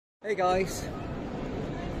Hey guys,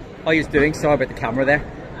 how you doing? Sorry about the camera there.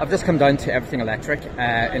 I've just come down to Everything Electric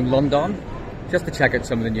in London just to check out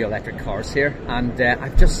some of the new electric cars here, and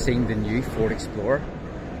I've just seen the new Ford Explorer,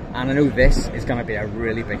 and I know this is going to be a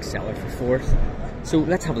really big seller for Ford. So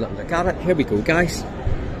let's have a little look at it. Here we go guys.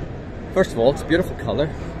 First of all, it's a beautiful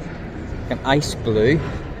colour, an ice blue,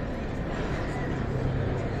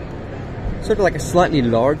 sort of like a slightly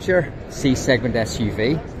larger C-segment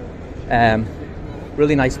SUV.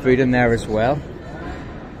 Really nice boot in there as well.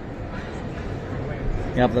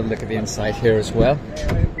 You have a little look at the inside here as well.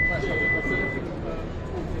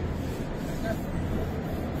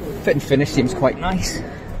 Fit and finish seems quite nice.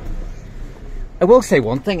 I will say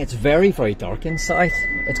one thing, it's very, very dark inside.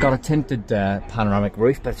 It's got a tinted panoramic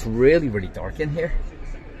roof, but it's really, really dark in here.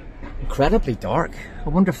 Incredibly dark. I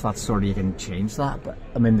wonder if that's sort of, you can change that, but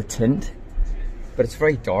I mean the tint. But it's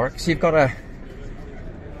very dark. So you've got a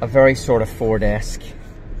very sort of Ford-esque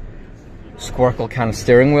squircle kind of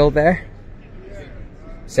steering wheel there.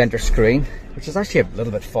 Center screen, which is actually a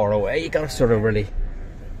little bit far away. You got to sort of really,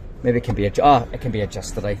 maybe it can be it can be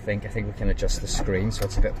adjusted. I think we can adjust the screen so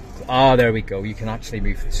it's a bit. There we go. You can actually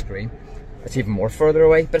move the screen. It's even more further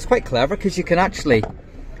away, but it's quite clever because you can actually.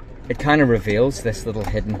 It kind of reveals this little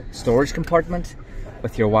hidden storage compartment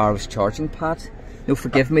with your wireless charging pad. No,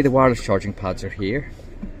 forgive me, the wireless charging pads are here.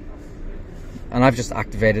 And I've just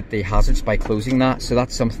activated the hazards by closing that, so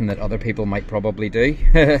that's something that other people might probably do.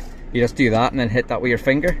 You just do that and then hit that with your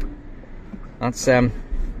finger. That's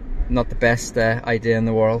not the best idea in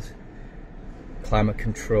the world. Climate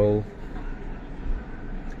control,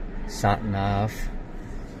 sat nav,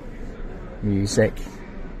 music,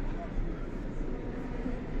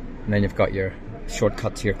 and then you've got your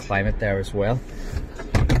shortcut to your climate there as well.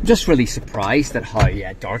 I'm just really surprised at how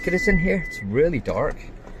dark it is in here. It's really dark.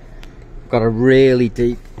 Got a really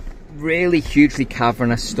deep, really hugely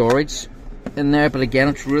cavernous storage in there, but again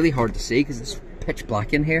it's really hard to see because it's pitch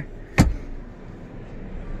black in here.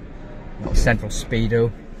 Got central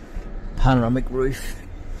speedo, panoramic roof,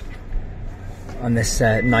 and this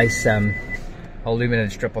nice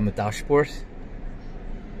illuminated strip on the dashboard.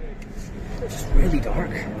 It's really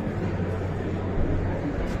dark.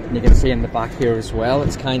 And you can see in the back here as well,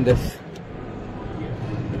 it's kind of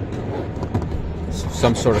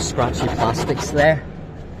some sort of scratchy plastics there.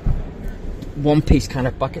 One piece kind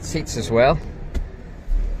of bucket seats as well.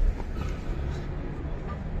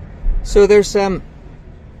 So there's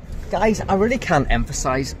guys, I really can't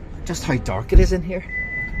emphasize just how dark it is in here,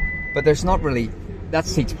 but there's not really, that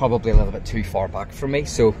seat's probably a little bit too far back for me,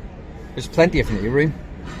 so there's plenty of knee room,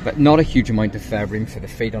 but not a huge amount of room for the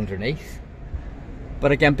feet underneath.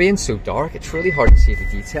 But again, being so dark, it's really hard to see the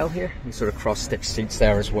detail here. These sort of cross-stitch seats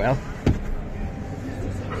there as well.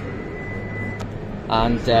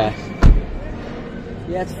 And yeah,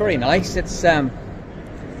 it's very nice. It's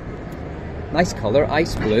nice colour,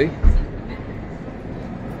 ice blue.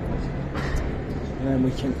 And then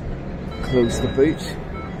we can close the boot.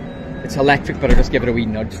 It's electric, but I'll just give it a wee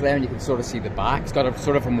nudge there, and you can sort of see the back. It's got a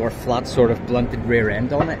sort of a more flat, sort of blunted rear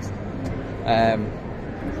end on it.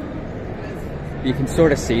 You can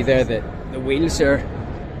sort of see there that the wheels are,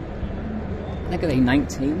 I think, are they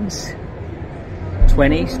 19s,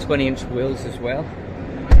 20s, 20-inch wheels as well.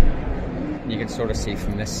 You can sort of see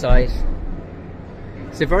from this side.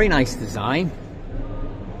 It's a very nice design.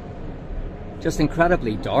 Just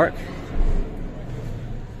incredibly dark.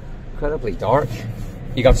 Incredibly dark.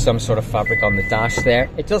 You got some sort of fabric on the dash there.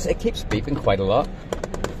 It keeps beeping quite a lot.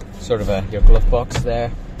 Sort of your glove box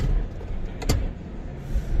there.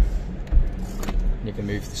 You can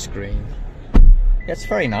move the screen. Yeah, it's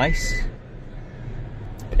very nice.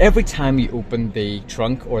 But every time you open the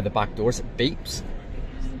trunk or the back doors, it beeps,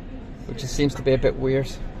 which just seems to be a bit weird.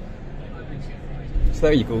 So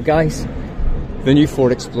there you go guys, the new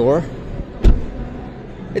Ford Explorer.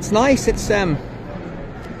 It's nice. It's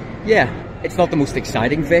yeah, it's not the most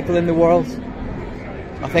exciting vehicle in the world.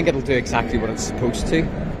 I think it'll do exactly what it's supposed to,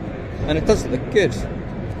 and it does look good.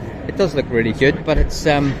 It does look really good, but it's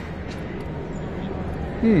I'm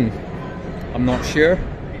not sure.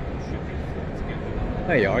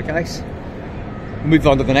 There you are guys. Move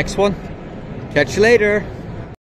on to the next one. Catch you later.